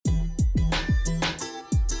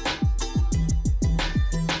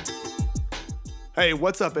Hey,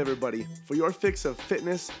 what's up, everybody? For your fix of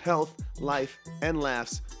fitness, health, life, and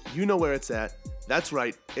laughs, you know where it's at. That's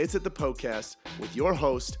right, it's at the podcast with your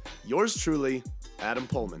host, yours truly, Adam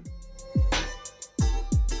Pullman.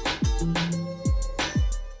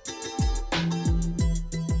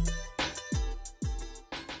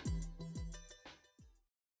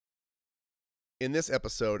 In this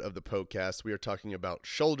episode of the podcast, we are talking about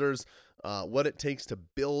shoulders, what it takes to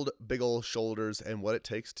build big ol' shoulders, and what it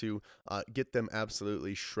takes to get them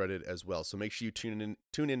absolutely shredded as well. So make sure you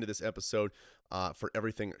tune into this episode for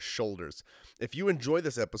everything shoulders. If you enjoy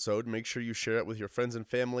this episode, make sure you share it with your friends and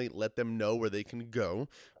family. Let them know where they can go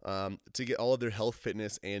to get all of their health,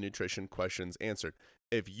 fitness, and nutrition questions answered.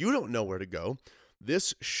 If you don't know where to go,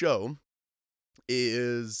 this show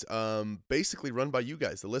is basically run by you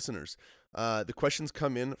guys, the listeners. The questions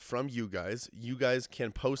come in from you guys. You guys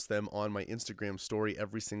can post them on my Instagram story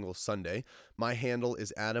every single Sunday. My handle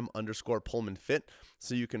is Adam_PullmanFit,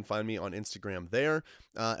 so you can find me on Instagram there.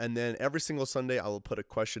 And then every single Sunday, I will put a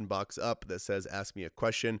question box up that says Ask Me a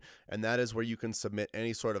Question, and that is where you can submit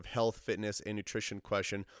any sort of health, fitness, and nutrition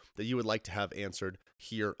question that you would like to have answered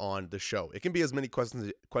here on the show. It can be as many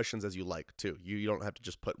questions as you like, too. You don't have to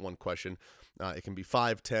just put one question. It can be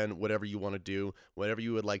 5, 10, whatever you want to do, whatever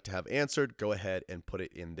you would like to have answered, go ahead and put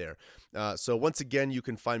it in there. So once again, you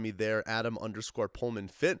can find me there,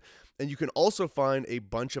 Adam_PullmanFit, and you can also find a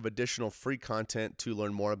bunch of additional free content to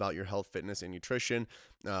learn more about your health, fitness, and nutrition,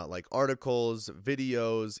 like articles,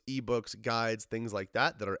 videos, ebooks, guides, things like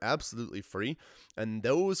that are absolutely free, and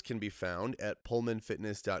those can be found at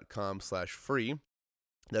pullmanfitness.com/free.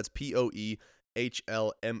 That's POEHLMANN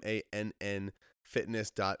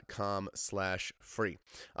fitness.com/free.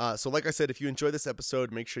 So like I said, if you enjoy this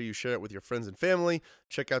episode, make sure you share it with your friends and family.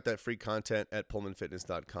 Check out that free content at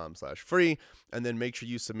pullmanfitness.com/free. And then make sure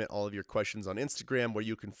you submit all of your questions on Instagram, where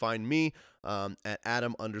you can find me at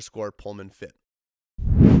Adam_PullmanFit.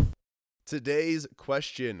 Today's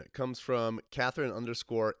question comes from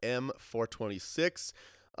Catherine_M426.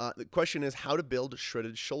 The question is how to build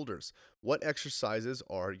shredded shoulders. What exercises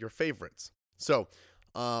are your favorites? So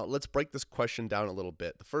let's break this question down a little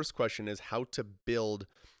bit. The first question is how to build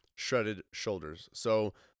shredded shoulders.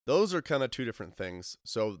 So those are kind of two different things.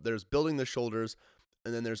 So there's building the shoulders,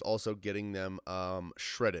 and then there's also getting them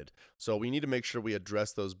shredded. So we need to make sure we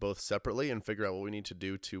address those both separately and figure out what we need to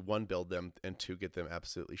do to, one, build them, and two, get them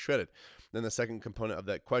absolutely shredded. Then the second component of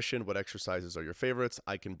that question, what exercises are your favorites?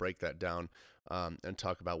 I can break that down and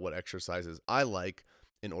talk about what exercises I like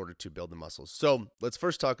in order to build the muscles. So let's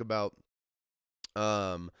first talk about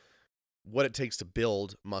what it takes to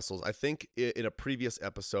build muscles. I think in a previous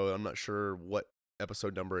episode, I'm not sure what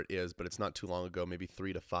episode number it is, but it's not too long ago, maybe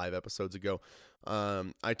 3 to 5 episodes ago,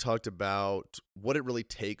 I talked about what it really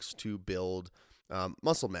takes to build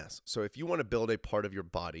muscle mass. So if you want to build a part of your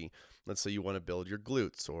body, let's say you want to build your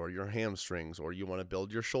glutes or your hamstrings, or you want to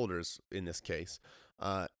build your shoulders in this case,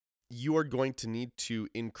 you are going to need to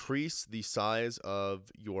increase the size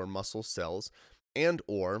of your muscle cells and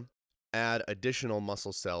or add additional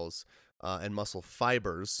muscle cells and muscle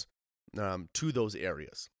fibers to those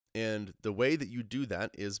areas. And the way that you do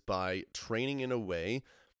that is by training in a way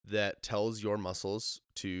that tells your muscles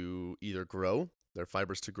to either grow, their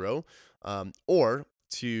fibers to grow, or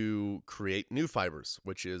to create new fibers,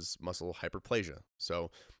 which is muscle hyperplasia.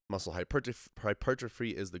 So muscle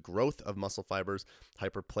hypertrophy is the growth of muscle fibers.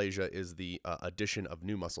 Hyperplasia is the addition of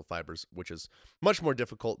new muscle fibers, which is much more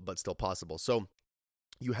difficult, but still possible. So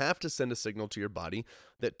you have to send a signal to your body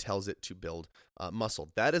that tells it to build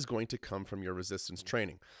muscle. That is going to come from your resistance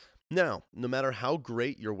training. Now, no matter how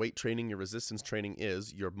great your weight training, your resistance training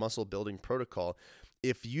is, your muscle building protocol,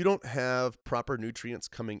 if you don't have proper nutrients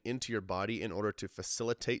coming into your body in order to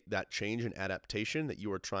facilitate that change and adaptation that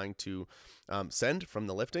you are trying to send from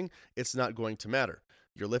the lifting, it's not going to matter.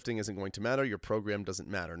 Your lifting isn't going to matter. Your program doesn't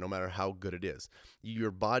matter, no matter how good it is.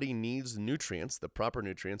 Your body needs nutrients, the proper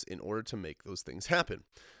nutrients, in order to make those things happen.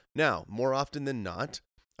 Now, more often than not,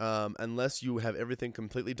 unless you have everything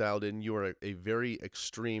completely dialed in, you are a very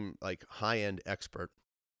extreme, like high-end expert.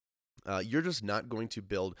 You're just not going to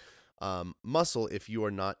build muscle if you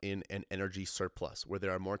are not in an energy surplus, where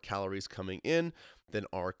there are more calories coming in than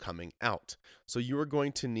are coming out. So you are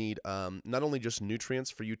going to need not only just nutrients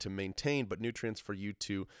for you to maintain, but nutrients for you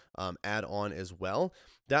to add on as well.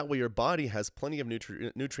 That way your body has plenty of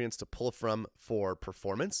nutrients to pull from for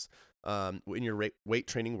performance in your weight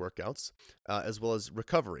training workouts, as well as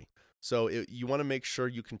recovery. So you want to make sure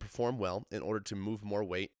you can perform well in order to move more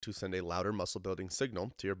weight to send a louder muscle building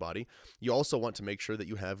signal to your body. You also want to make sure that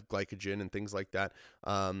you have glycogen and things like that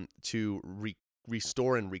to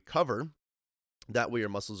restore and recover That way your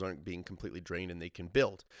muscles aren't being completely drained and they can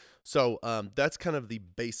build. So that's kind of the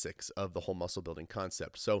basics of the whole muscle building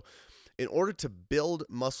concept. So in order to build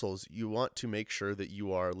muscles, you want to make sure that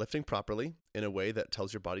you are lifting properly in a way that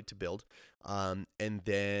tells your body to build, and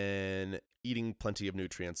then eating plenty of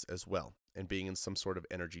nutrients as well, and being in some sort of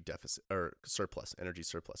energy deficit or surplus, energy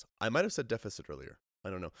surplus. I might have said deficit earlier. I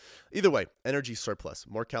don't know. Either way, energy surplus,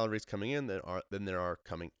 more calories coming in than there are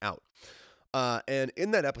coming out. And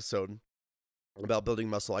in that episode about building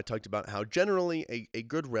muscle, I talked about how generally a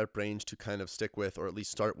good rep range to kind of stick with, or at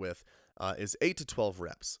least start with, is 8 to 12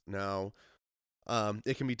 reps. Now,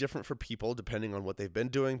 it can be different for people depending on what they've been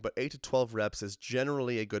doing, but 8 to 12 reps is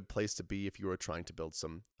generally a good place to be if you are trying to build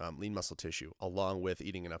some lean muscle tissue, along with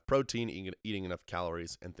eating enough protein, eating enough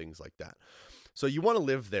calories, and things like that. So you want to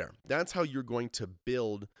live there. That's how you're going to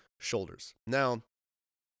build shoulders. Now,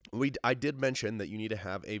 I did mention that you need to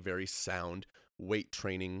have a very sound weight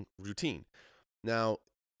training routine. Now,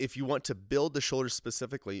 if you want to build the shoulders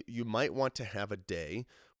specifically, you might want to have a day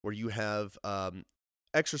where you have more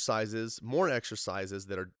exercises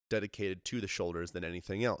that are dedicated to the shoulders than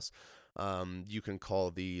anything else. You can call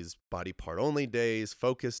these body part only days,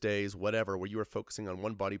 focus days, whatever, where you are focusing on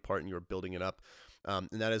one body part and you are building it up. And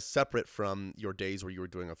that is separate from your days where you were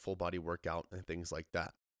doing a full body workout and things like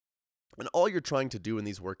that. And all you're trying to do in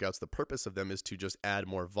these workouts, the purpose of them is to just add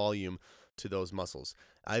more volume to those muscles.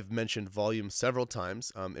 I've mentioned volume several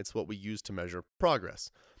times. It's what we use to measure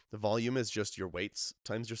progress. The volume is just your weights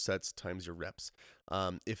times your sets times your reps.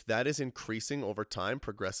 If that is increasing over time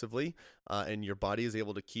progressively, and your body is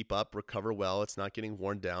able to keep up, recover well, it's not getting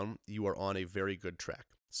worn down, you are on a very good track.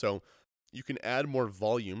 So you can add more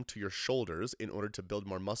volume to your shoulders in order to build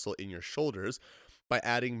more muscle in your shoulders by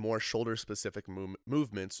adding more shoulder-specific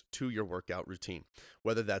movements to your workout routine,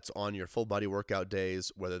 whether that's on your full body workout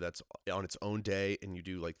days, whether that's on its own day and you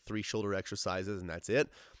do like 3 shoulder exercises and that's it.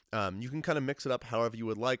 You can kind of mix it up however you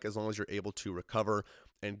would like, as long as you're able to recover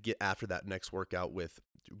and get after that next workout with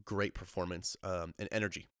great performance and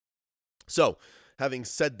energy. So, having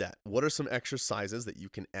said that, what are some exercises that you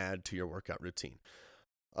can add to your workout routine?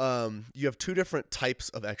 You have 2 different types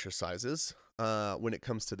of exercises when it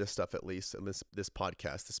comes to this stuff, at least in this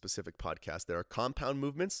podcast, this specific podcast. There are compound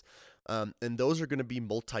movements, and those are going to be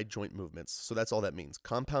multi-joint movements. So that's all that means.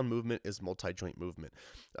 Compound movement is multi-joint movement.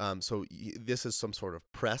 This is some sort of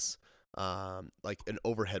press, like an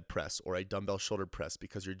overhead press or a dumbbell shoulder press,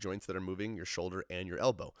 because your joints that are moving, your shoulder and your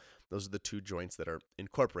elbow, those are the 2 joints that are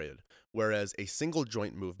incorporated. Whereas a single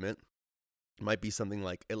joint movement might be something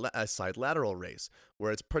like a side lateral raise,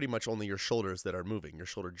 where it's pretty much only your shoulders that are moving, your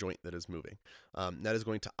shoulder joint that is moving. That is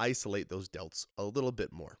going to isolate those delts a little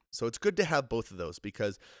bit more. So it's good to have both of those,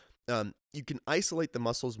 because you can isolate the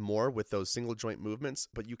muscles more with those single joint movements,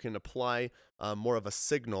 but you can apply more of a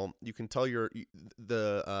signal. You can tell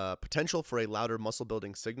the potential for a louder muscle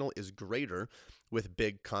building signal is greater with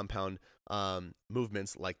big compound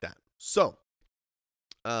movements like that. So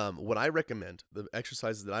what I recommend, the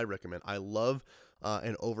exercises that I recommend, I love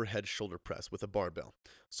an overhead shoulder press with a barbell.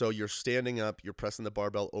 So you're standing up, you're pressing the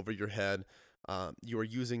barbell over your head. You are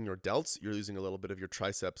using your delts, you're using a little bit of your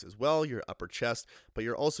triceps as well, your upper chest, but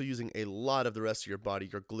you're also using a lot of the rest of your body,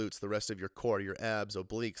 your glutes, the rest of your core, your abs,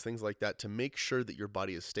 obliques, things like that, to make sure that your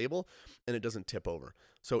body is stable and it doesn't tip over.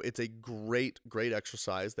 So it's a great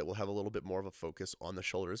exercise that will have a little bit more of a focus on the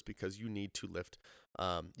shoulders, because you need to lift,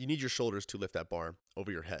 you need your shoulders to lift that bar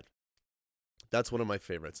over your head. That's one of my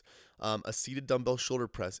favorites. A seated dumbbell shoulder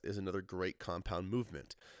press is another great compound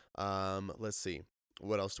movement. Let's see.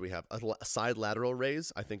 What else do we have? A side lateral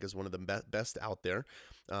raise, I think, is one of the best out there.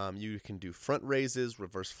 You can do front raises,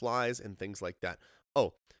 reverse flies, and things like that.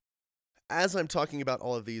 Oh, as I'm talking about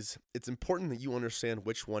all of these, it's important that you understand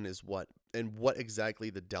which one is what and what exactly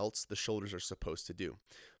the delts, the shoulders, are supposed to do.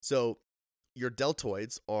 So your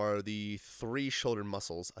deltoids are the 3 shoulder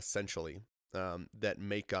muscles, essentially, that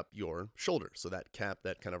make up your shoulder. So that cap,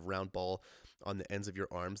 that kind of round ball on the ends of your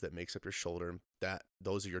arms that makes up your shoulder,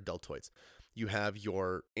 those are your deltoids. You have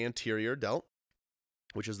your anterior delt,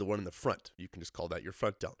 which is the one in the front. You can just call that your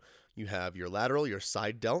front delt. You have your lateral, your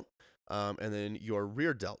side delt, and then your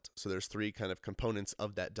rear delt. So there's 3 kind of components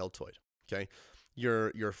of that deltoid. Okay.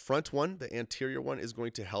 Your front one, the anterior one, is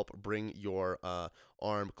going to help bring your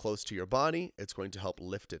arm close to your body. It's going to help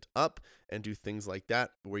lift it up and do things like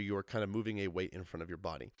that, where you're kind of moving a weight in front of your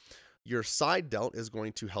body. Your side delt is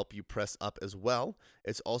going to help you press up as well.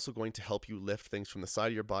 It's also going to help you lift things from the side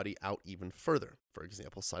of your body out even further. For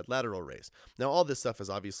example, side lateral raise. Now, all this stuff is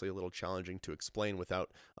obviously a little challenging to explain without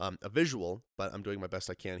a visual, but I'm doing my best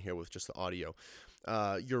I can here with just the audio.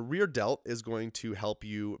 Your rear delt is going to help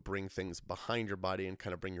you bring things behind your body and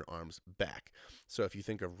kind of bring your arms back. So if you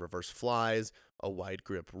think of reverse flies, a wide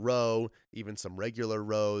grip row, even some regular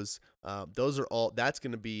rows, that's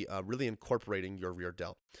going to be really incorporating your rear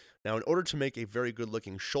delt. Now, in order to make a very good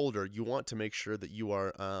looking shoulder, you want to make sure that you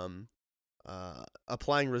are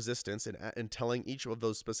applying resistance and telling each of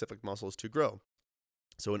those specific muscles to grow.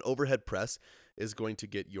 So an overhead press is going to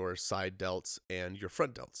get your side delts and your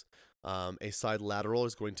front delts. A side lateral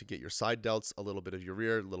is going to get your side delts, a little bit of your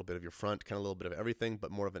rear, a little bit of your front, kind of a little bit of everything, but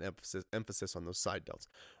more of an emphasis on those side delts.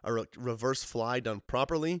 A reverse fly done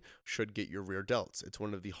properly should get your rear delts. It's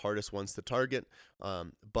one of the hardest ones to target,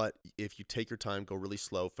 but if you take your time, go really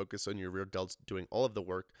slow, focus on your rear delts doing all of the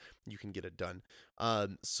work, you can get it done.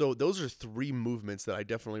 So those are 3 movements that I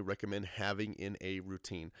definitely recommend having in a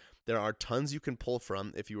routine. There are tons you can pull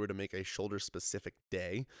from if you were to make a shoulder-specific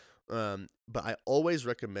day. But I always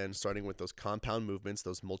recommend starting with those compound movements,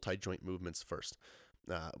 those multi-joint movements first.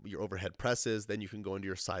 Your overhead presses, then you can go into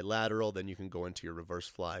your side lateral, then you can go into your reverse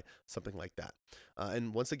fly, something like that.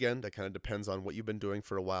 And once again, that kind of depends on what you've been doing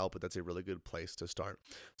for a while, but that's a really good place to start.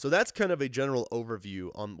 So that's kind of a general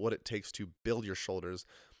overview on what it takes to build your shoulders.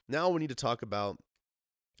 Now we need to talk about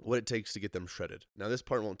what it takes to get them shredded. Now this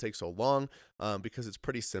part won't take so long because it's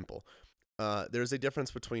pretty simple. There's a difference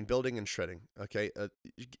between building and shredding, okay?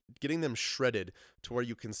 Getting them shredded to where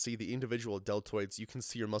you can see the individual deltoids, you can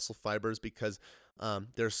see your muscle fibers because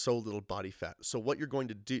there's so little body fat. So what you're going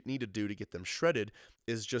to need to do to get them shredded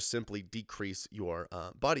is just simply decrease your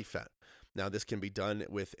body fat. Now, this can be done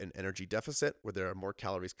with an energy deficit where there are more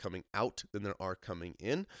calories coming out than there are coming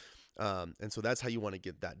in. And so that's how you want to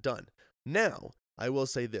get that done. Now, I will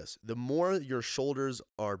say this, the more your shoulders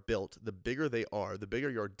are built, the bigger they are, the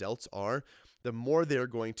bigger your delts are, the more they're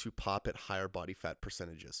going to pop at higher body fat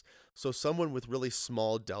percentages. So someone with really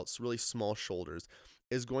small delts, really small shoulders,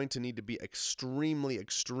 is going to need to be extremely,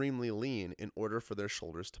 extremely lean in order for their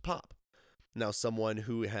shoulders to pop. Now, someone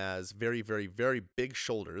who has very, very, very big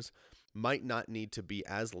shoulders might not need to be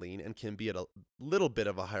as lean and can be at a little bit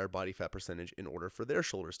of a higher body fat percentage in order for their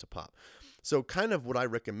shoulders to pop. So kind of what I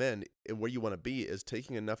recommend and where you want to be is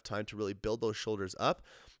taking enough time to really build those shoulders up.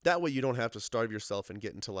 That way you don't have to starve yourself and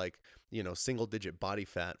get into single digit body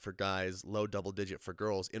fat for guys, low double digit for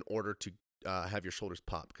girls in order to have your shoulders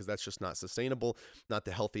pop, because that's just not sustainable, not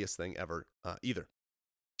the healthiest thing ever either.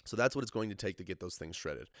 So that's what it's going to take to get those things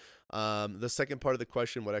shredded. The second part of the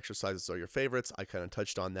question, what exercises are your favorites? I kind of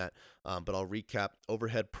touched on that, but I'll recap.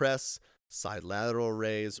 Overhead press, side lateral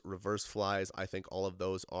raise, reverse flies. I think all of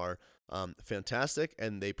those are fantastic,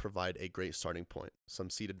 and they provide a great starting point. Some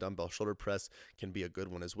seated dumbbell shoulder press can be a good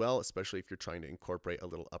one as well, especially if you're trying to incorporate a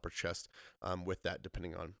little upper chest with that,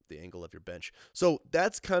 depending on the angle of your bench. So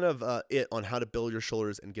that's kind of it on how to build your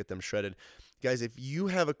shoulders and get them shredded. Guys, if you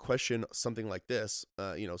have a question, something like this,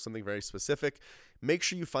 something very specific, make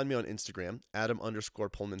sure you find me on Instagram,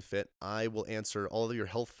 Adam_PullmanFit. I will answer all of your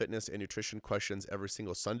health, fitness, and nutrition questions every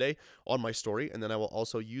single Sunday on my story. And then I will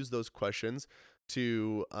also use those questions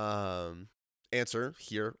to answer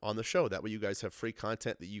here on the show. That way you guys have free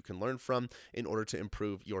content that you can learn from in order to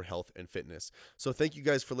improve your health and fitness. So thank you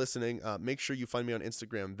guys for listening. Make sure you find me on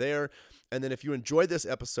Instagram there. And then if you enjoyed this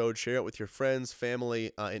episode, share it with your friends,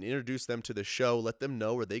 family, and introduce them to the show. Let them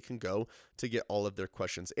know where they can go to get all of their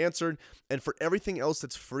questions answered. And for everything else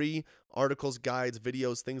that's free, articles, guides,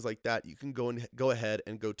 videos, things like that, you can go ahead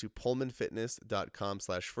and go to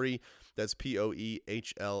PullmanFitness.com/free. That's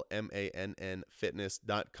POEHLMANN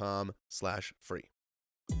fitness.com/free.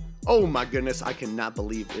 Oh my goodness, I cannot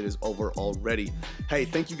believe it is over already. Hey,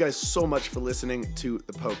 thank you guys so much for listening to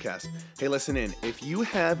the podcast. Hey, listen in. If you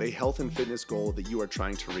have a health and fitness goal that you are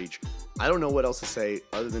trying to reach, I don't know what else to say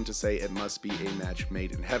other than to say it must be a match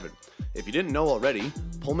made in heaven. If you didn't know already,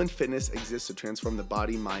 Pullman Fitness exists to transform the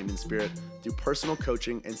body, mind, and spirit through personal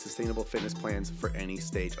coaching and sustainable fitness plans for any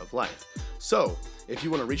stage of life. So, if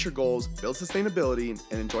you want to reach your goals, build sustainability,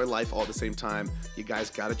 and enjoy life all at the same time, you guys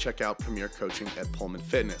got to check out Premier Coaching at Pullman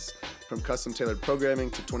Fitness. From custom tailored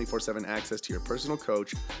programming to 24/7 access to your personal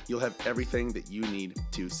coach, you'll have everything that you need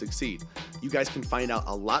to succeed. You guys can find out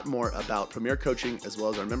a lot more about Premier Coaching as well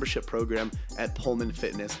as our membership program at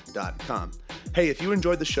PullmanFitness.com. Hey, if you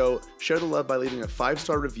enjoyed the show, share the love by leaving a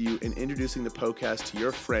 5-star review and introducing the podcast to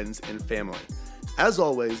your friends and family. As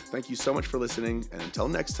always, thank you so much for listening, and until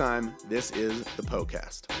next time, this is the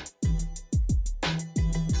podcast.